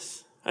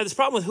loneliness. I had this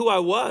problem with who I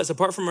was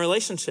apart from a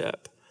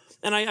relationship.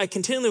 And I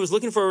continually was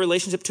looking for a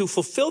relationship to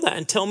fulfill that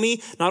and tell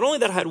me not only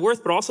that I had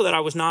worth, but also that I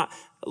was not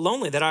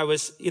lonely, that I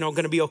was, going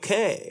to be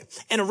okay.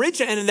 And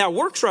that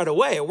works right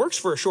away. It works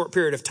for a short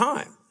period of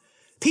time.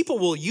 People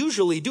will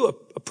usually do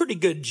a pretty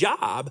good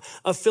job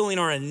of filling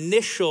our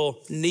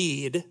initial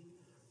need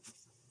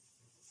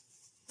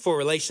for a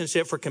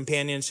relationship, for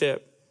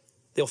companionship.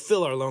 They'll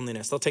fill our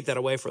loneliness. They'll take that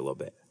away for a little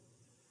bit.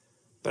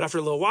 But after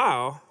a little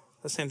while,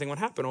 the same thing would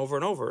happen over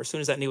and over. As soon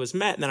as that need was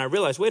met, and then I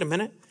realized, wait a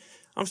minute,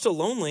 I'm still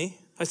lonely.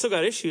 I still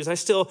got issues. I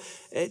still,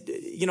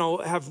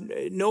 have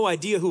no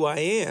idea who I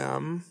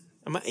am.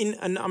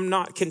 I'm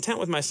not content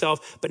with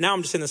myself, but now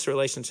I'm just in this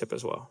relationship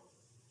as well.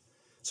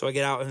 So I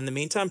get out, and in the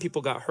meantime,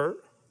 people got hurt.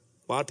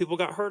 A lot of people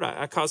got hurt.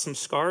 I caused some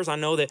scars. I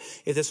know that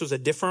if this was a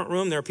different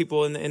room, there are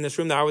people in this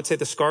room that I would say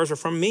the scars are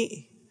from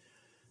me.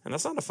 And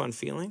that's not a fun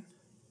feeling.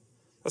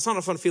 That's not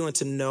a fun feeling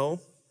to know.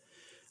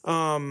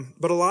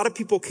 But a lot of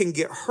people can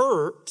get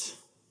hurt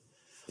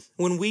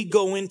when we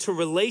go into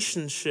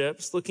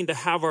relationships looking to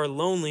have our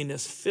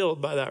loneliness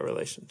filled by that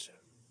relationship.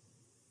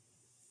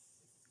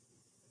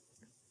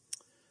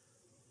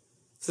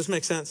 Does this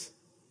make sense?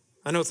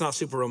 I know it's not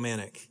super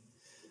romantic.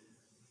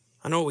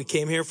 I know what we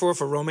came here for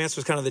romance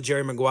was kind of the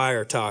Jerry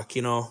Maguire talk, I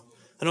know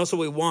it's what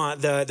we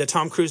want, the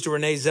Tom Cruise to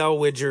Renee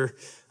Zellweger,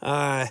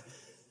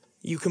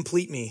 you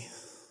complete me.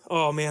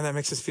 Oh man, that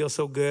makes us feel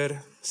so good.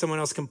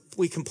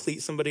 We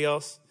complete somebody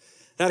else.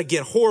 That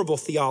again, horrible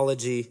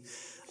theology.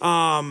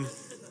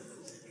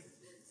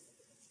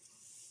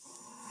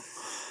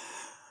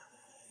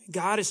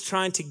 God is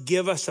trying to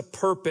give us a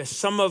purpose.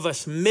 Some of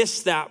us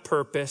miss that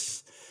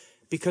purpose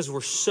because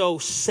we're so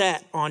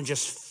set on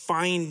just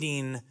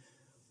finding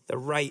the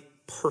right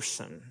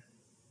person.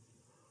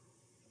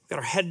 got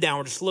our head down.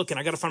 We're just looking.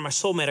 I got to find my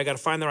soulmate. I got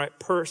to find the right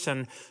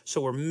person.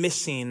 So we're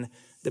missing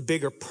the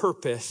bigger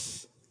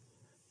purpose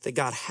that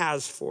God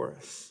has for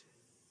us.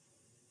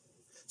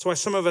 That's why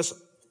some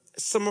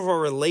of our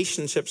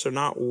relationships are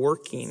not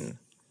working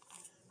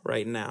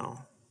right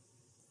now.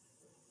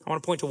 I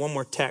want to point to one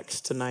more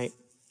text tonight.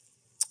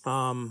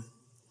 And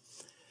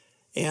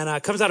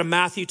it comes out of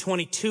Matthew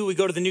 22. We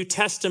go to the New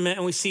Testament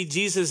and we see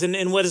Jesus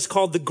in what is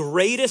called the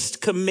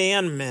greatest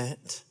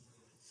commandment.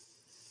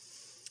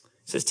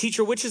 It says,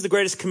 teacher, which is the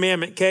greatest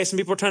commandment? Okay, some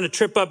people are trying to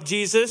trip up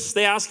Jesus.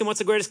 They ask him, what's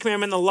the greatest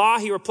commandment in the law?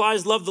 He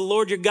replies, love the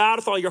Lord your God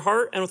with all your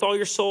heart and with all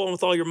your soul and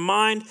with all your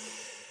mind.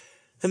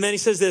 And then he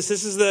says this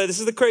is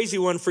the crazy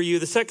one for you.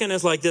 The second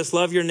is like this,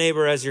 love your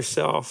neighbor as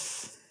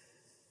yourself.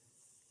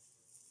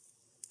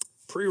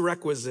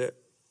 Prerequisite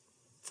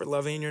for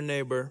loving your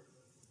neighbor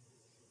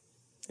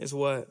is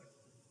what?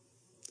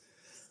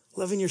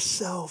 Loving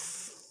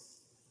yourself.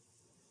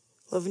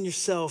 Loving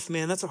yourself,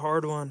 man, that's a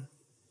hard one.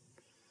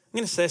 I'm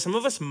going to say some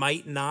of us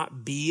might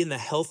not be in the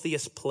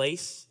healthiest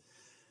place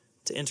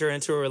to enter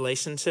into a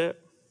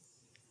relationship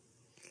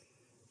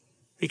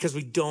because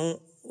we don't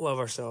love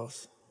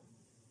ourselves.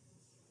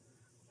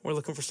 We're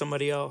looking for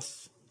somebody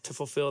else to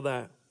fulfill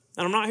that.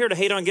 And I'm not here to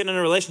hate on getting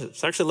into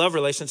relationships. I actually love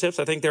relationships.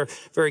 I think they're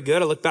very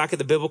good. I look back at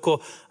the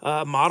biblical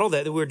model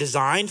that we're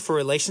designed for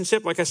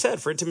relationship, like I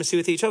said, for intimacy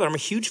with each other. I'm a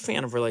huge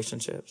fan of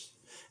relationships.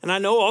 And I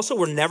know also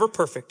we're never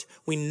perfect.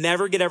 We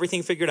never get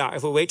everything figured out.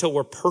 If we wait till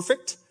we're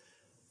perfect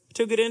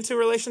to get into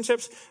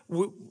relationships,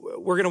 we're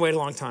going to wait a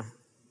long time.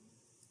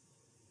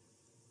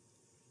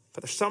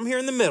 But there's something here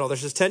in the middle.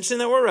 There's this tension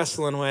that we're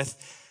wrestling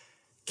with.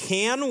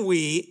 Can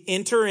we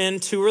enter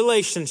into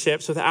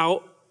relationships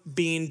without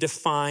being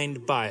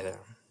defined by them?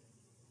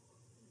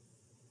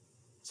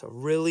 It's a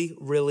really,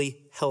 really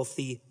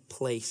healthy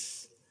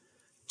place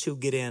to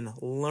get in.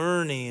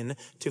 Learning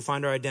to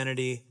find our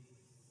identity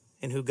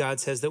in who God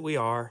says that we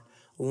are.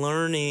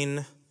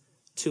 Learning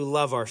to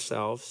love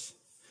ourselves.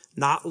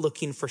 Not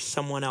looking for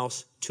someone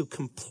else to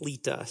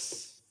complete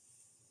us.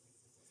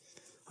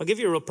 I'll give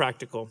you a real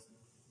practical.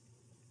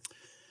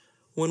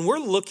 When we're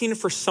looking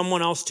for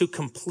someone else to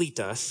complete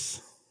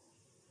us,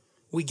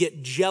 we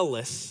get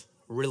jealous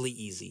really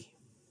easy.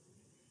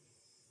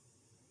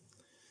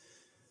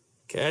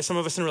 Okay, some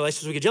of us in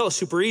relationships, we get jealous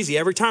super easy.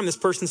 Every time this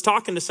person's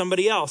talking to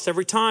somebody else,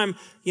 every time,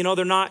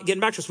 they're not getting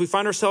back to us, we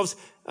find ourselves,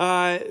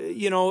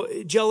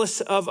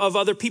 jealous of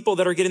other people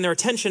that are getting their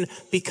attention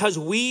because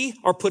we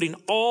are putting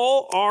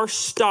all our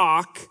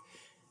stock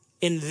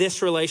in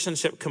this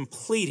relationship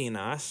completing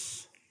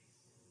us.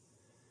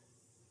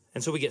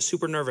 And so we get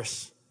super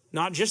nervous.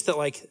 Not just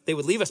that they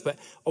would leave us, but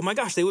oh my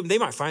gosh, they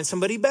might find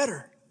somebody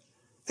better.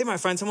 They might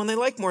find someone they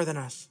like more than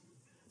us.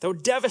 That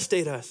would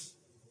devastate us.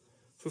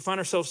 So we find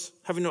ourselves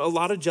having a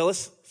lot of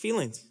jealous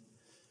feelings.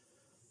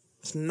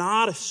 It's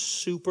not a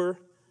super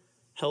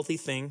healthy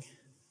thing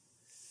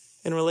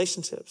in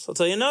relationships. I'll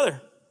tell you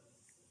another.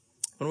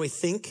 When we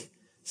think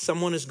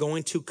someone is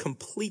going to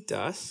complete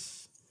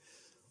us,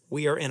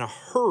 we are in a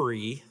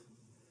hurry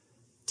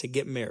to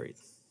get married.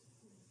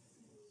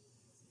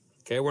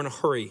 Okay, we're in a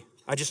hurry.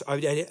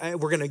 We're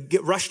going to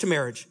get rushed to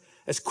marriage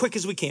as quick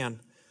as we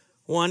can.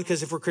 One,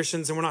 because if we're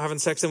Christians and we're not having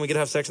sex, then we get to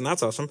have sex, and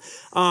that's awesome.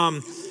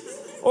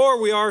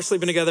 Or we are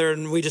sleeping together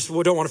and we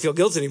don't want to feel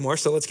guilt anymore,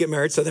 so let's get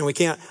married, so then we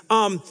can't.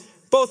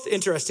 Both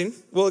interesting.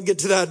 We'll get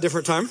to that at a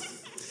different time.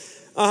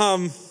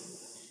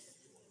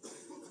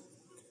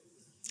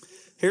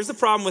 Here's the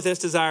problem with this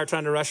desire,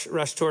 trying to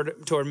rush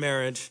toward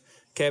marriage,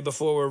 okay,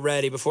 before we're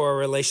ready, before our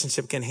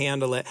relationship can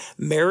handle it.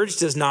 Marriage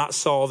does not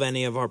solve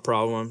any of our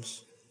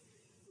problems.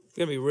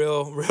 I'm going to be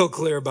real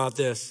clear about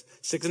this.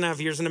 6.5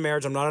 years into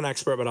marriage, I'm not an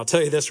expert, but I'll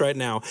tell you this right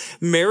now.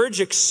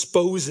 Marriage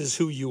exposes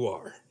who you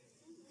are.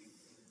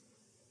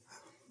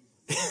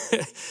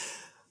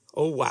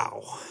 Oh,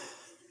 wow.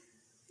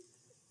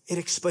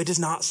 It does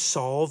not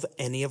solve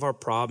any of our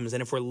problems.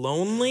 And if we're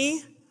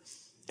lonely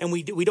and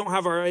we don't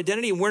have our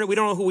identity and we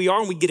don't know who we are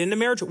and we get into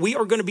marriage, we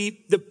are going to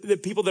be the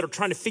people that are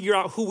trying to figure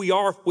out who we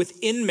are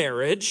within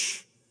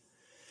marriage.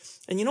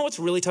 And you know what's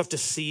really tough to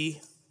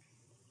see?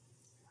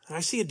 And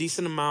I see a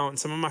decent amount in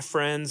some of my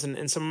friends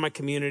and some of my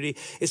community,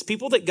 is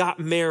people that got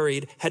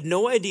married, had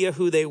no idea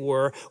who they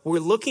were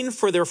looking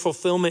for their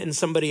fulfillment in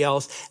somebody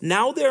else.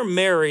 Now they're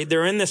married,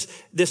 they're in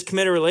this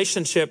committed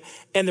relationship,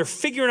 and they're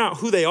figuring out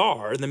who they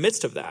are in the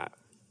midst of that.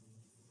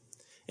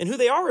 And who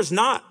they are is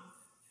not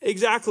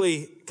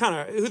exactly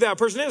who that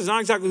person is not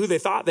exactly who they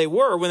thought they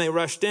were when they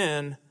rushed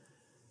in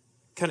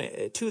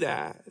to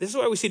that. This is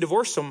why we see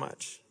divorce so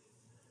much.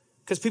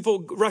 Because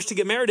people rush to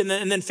get married and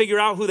then figure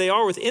out who they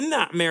are within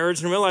that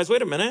marriage and realize,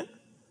 wait a minute,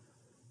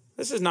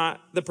 this is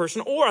not the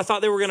person. Or I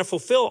thought they were going to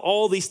fulfill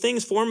all these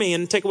things for me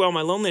and take away all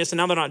my loneliness, and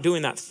now they're not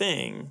doing that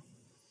thing.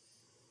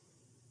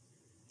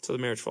 So the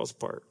marriage falls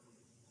apart.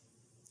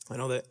 I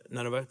know that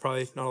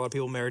probably not a lot of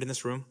people married in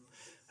this room.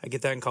 I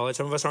get that in college.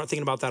 Some of us aren't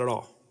thinking about that at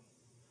all.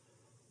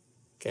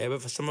 Okay,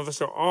 but some of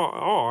us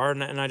are,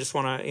 and I just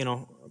want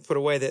to, put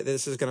away that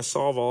this is going to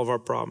solve all of our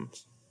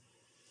problems.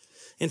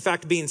 In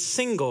fact, being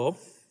single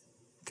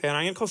Okay, and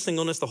I'm going to call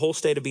singleness the whole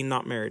state of being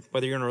not married,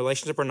 whether you're in a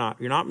relationship or not.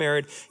 You're not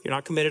married, you're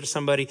not committed to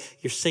somebody,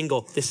 you're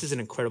single. This is an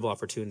incredible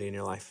opportunity in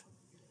your life.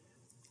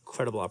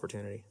 Incredible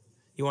opportunity.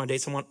 You want to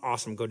date someone?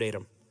 Awesome, go date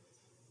them.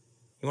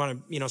 You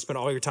want to, spend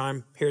all your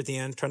time here at the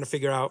end trying to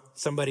figure out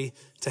somebody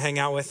to hang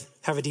out with,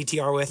 have a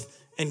DTR with,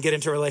 and get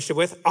into a relationship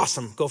with?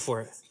 Awesome, go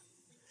for it.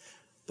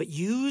 But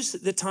use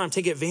the time,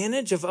 take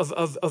advantage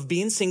of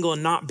being single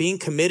and not being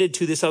committed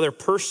to this other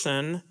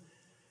person,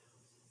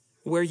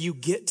 where you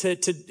get to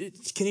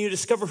continue to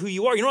discover who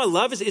you are. You know what I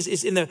love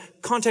is in the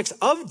context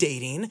of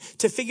dating,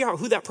 to figure out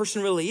who that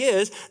person really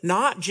is,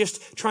 not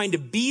just trying to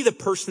be the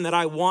person that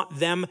I want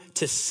them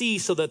to see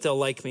so that they'll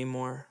like me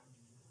more.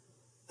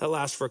 That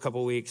lasts for a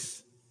couple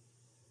weeks.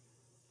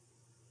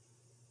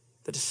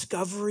 The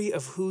discovery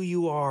of who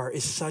you are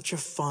is such a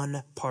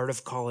fun part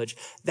of college.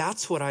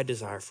 That's what I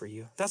desire for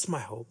you. That's my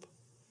hope.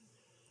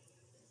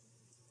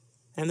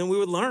 And then we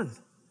would learn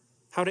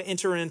how to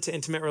enter into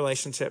intimate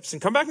relationships.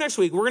 And come back next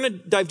week. We're going to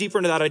dive deeper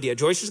into that idea.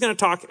 Joyce is going to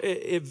talk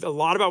a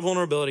lot about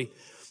vulnerability,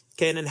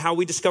 okay, and how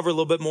we discover a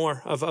little bit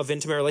more of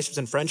intimate relationships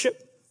and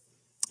friendship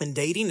and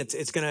dating.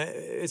 It's going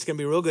to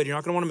be real good. You're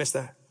not going to want to miss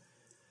that.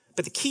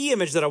 But the key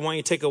image that I want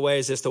you to take away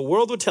is this. The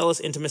world would tell us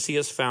intimacy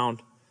is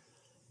found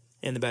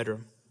in the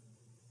bedroom.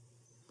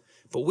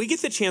 But we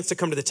get the chance to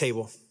come to the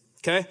table,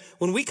 okay?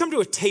 When we come to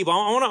a table,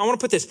 I want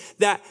to put this,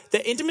 that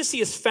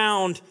intimacy is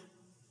found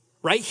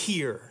right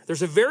here.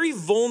 There's a very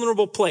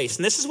vulnerable place.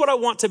 And this is what I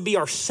want to be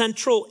our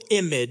central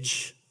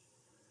image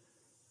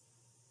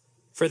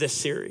for this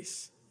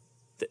series.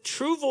 That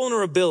true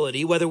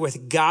vulnerability, whether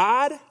with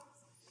God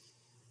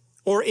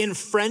or in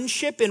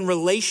friendship, in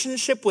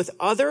relationship with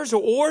others,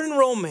 or in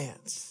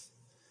romance,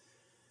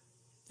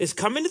 is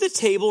coming to the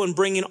table and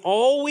bringing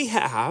all we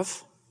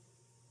have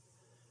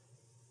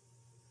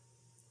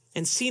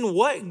and seeing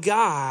what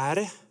God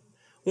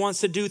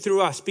wants to do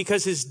through us,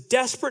 because his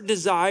desperate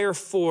desire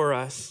for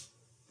us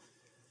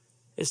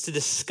is to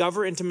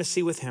discover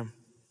intimacy with him.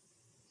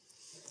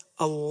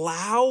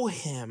 Allow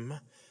him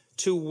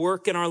to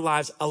work in our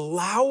lives.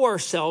 Allow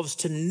ourselves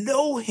to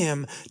know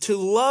him, to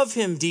love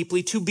him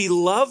deeply, to be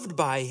loved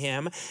by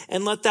him,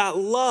 and let that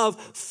love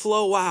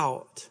flow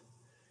out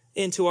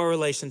into our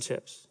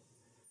relationships.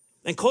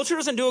 And culture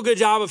doesn't do a good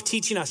job of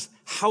teaching us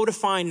how to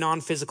find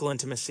non-physical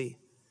intimacy.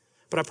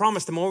 But I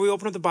promise, the more we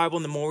open up the Bible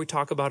and the more we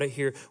talk about it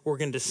here, we're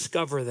going to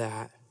discover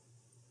that.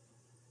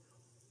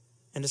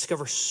 And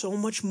discover so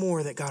much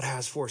more that God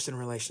has for us in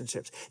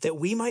relationships. That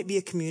we might be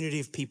a community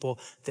of people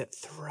that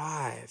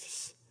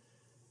thrives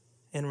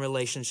in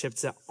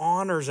relationships, that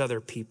honors other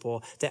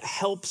people, that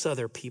helps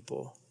other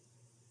people,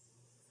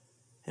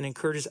 and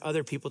encourages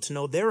other people to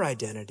know their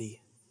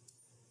identity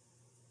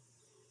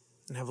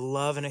and have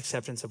love and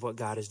acceptance of what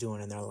God is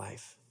doing in their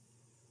life.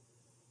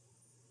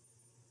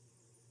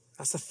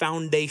 That's the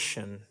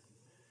foundation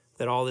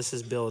that all this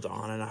is built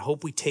on. And I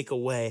hope we take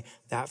away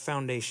that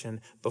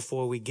foundation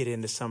before we get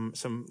into some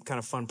kind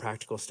of fun,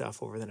 practical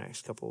stuff over the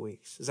next couple of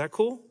weeks. Is that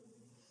cool?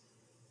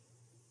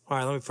 All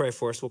right, let me pray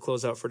for us. We'll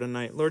close out for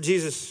tonight. Lord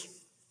Jesus,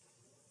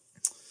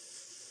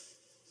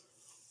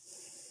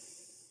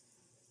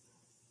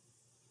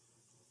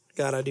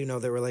 God, I do know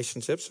that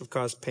relationships have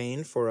caused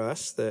pain for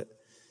us, that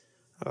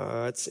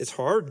it's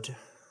hard,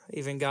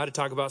 even God, to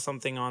talk about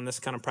something on this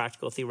kind of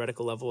practical,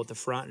 theoretical level at the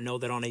front, and know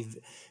that on a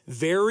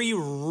very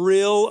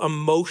real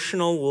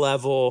emotional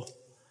level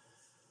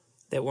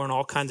that we're in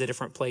all kinds of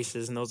different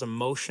places, and those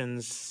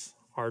emotions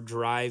are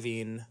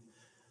driving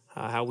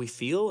how we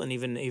feel and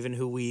even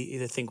who we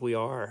think we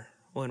are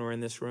when we're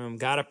in this room.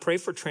 God, I pray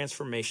for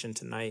transformation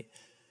tonight.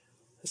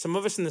 Some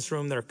of us in this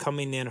room that are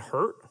coming in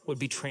hurt would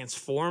be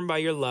transformed by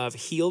your love,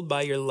 healed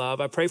by your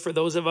love. I pray for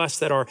those of us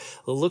that are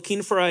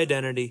looking for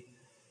identity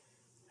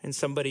in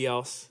somebody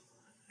else.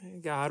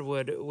 God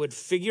would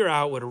figure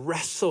out, would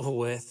wrestle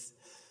with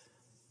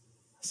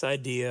this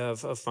idea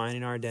of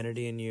finding our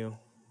identity in you,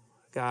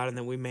 God, and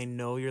that we may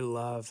know your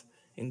love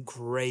and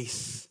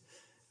grace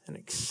and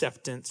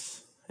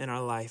acceptance in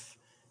our life,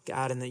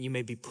 God, and that you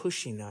may be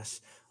pushing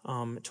us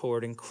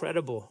toward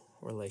incredible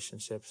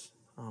relationships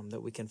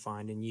that we can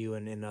find in you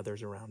and in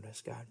others around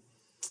us, God.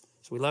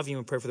 So we love you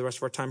and pray for the rest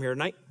of our time here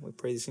tonight. We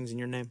pray these things in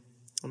your name.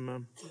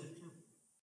 Amen.